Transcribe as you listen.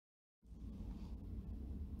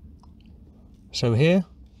So here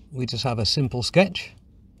we just have a simple sketch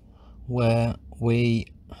where we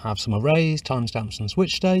have some arrays, timestamps and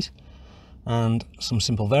switch state, and some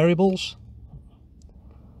simple variables.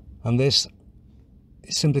 And this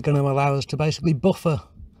is simply going to allow us to basically buffer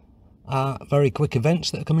our very quick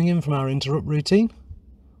events that are coming in from our interrupt routine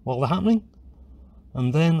while they're happening.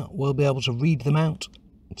 And then we'll be able to read them out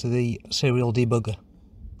to the serial debugger.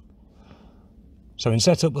 So in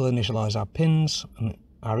setup, we'll initialize our pins and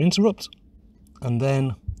our interrupt. And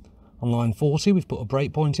then on line 40, we've put a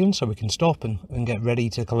breakpoint in so we can stop and get ready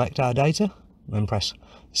to collect our data. And then press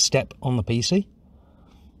step on the PC.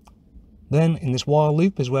 Then in this while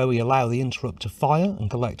loop is where we allow the interrupt to fire and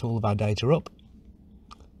collect all of our data up.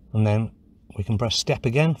 And then we can press step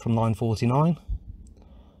again from line 49.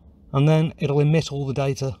 And then it'll emit all the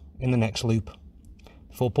data in the next loop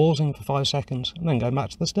before pausing for 5 seconds and then going back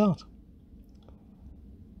to the start.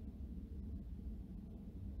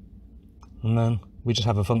 And then we just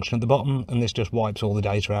have a function at the bottom, and this just wipes all the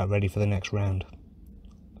data out ready for the next round.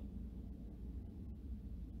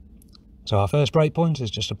 So our first breakpoint is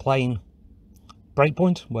just a plain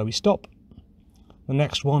breakpoint where we stop. The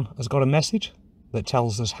next one has got a message that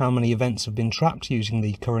tells us how many events have been trapped using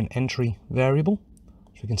the current entry variable,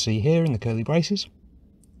 which we can see here in the curly braces.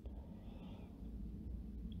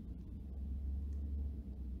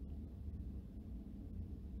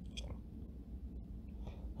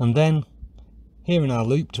 And then here in our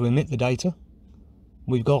loop, to emit the data,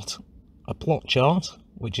 we've got a plot chart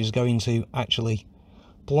which is going to actually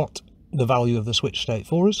plot the value of the switch state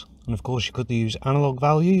for us. And of course you could use analog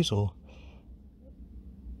values or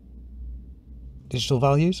digital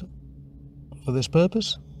values for this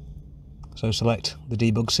purpose. So select the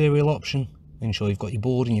debug serial option, ensure you've got your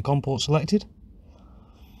board and your COM port selected,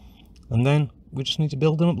 and then we just need to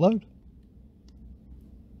build and upload.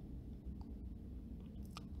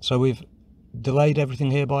 So we've delayed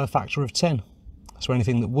everything here by a factor of 10. So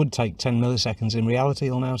anything that would take 10 milliseconds in reality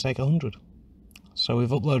will now take 100. So we've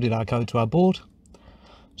uploaded our code to our board.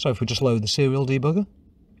 So if we just load the serial debugger,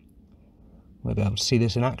 we'll be able to see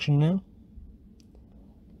this in action now.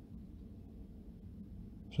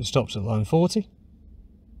 So it stops at line 40.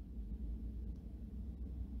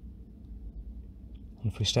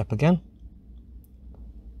 And if we step again,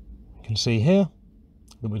 you can see here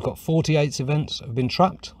that we've got 48 events that have been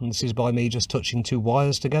trapped, and this is by me just touching two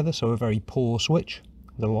wires together, so a very poor switch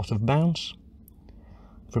with a lot of bounce.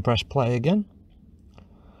 If we press play again,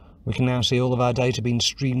 we can now see all of our data being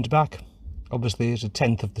streamed back, obviously at a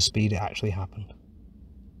tenth of the speed it actually happened.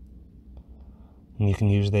 And you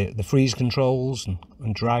can use the freeze controls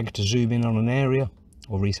and drag to zoom in on an area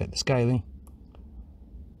or reset the scaling.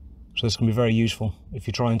 So this can be very useful if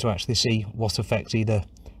you're trying to actually see what effect either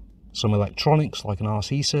some electronics like an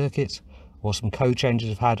RC circuit or some code changes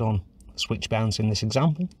have had on switch bounce in this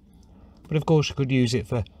example. But of course you could use it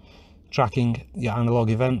for tracking your analog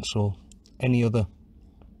events or any other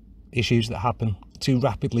issues that happen too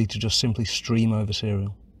rapidly to just simply stream over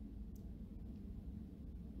serial.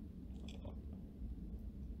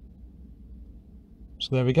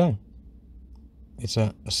 So there we go. It's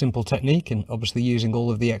a simple technique, and obviously using all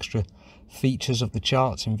of the extra features of the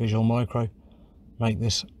charts in Visual Micro make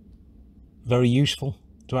this very useful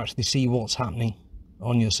to actually see what's happening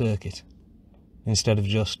on your circuit instead of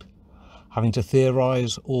just having to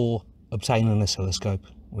theorize or obtain an oscilloscope,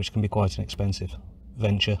 which can be quite an expensive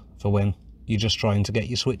venture for when you're just trying to get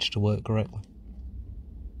your switch to work correctly.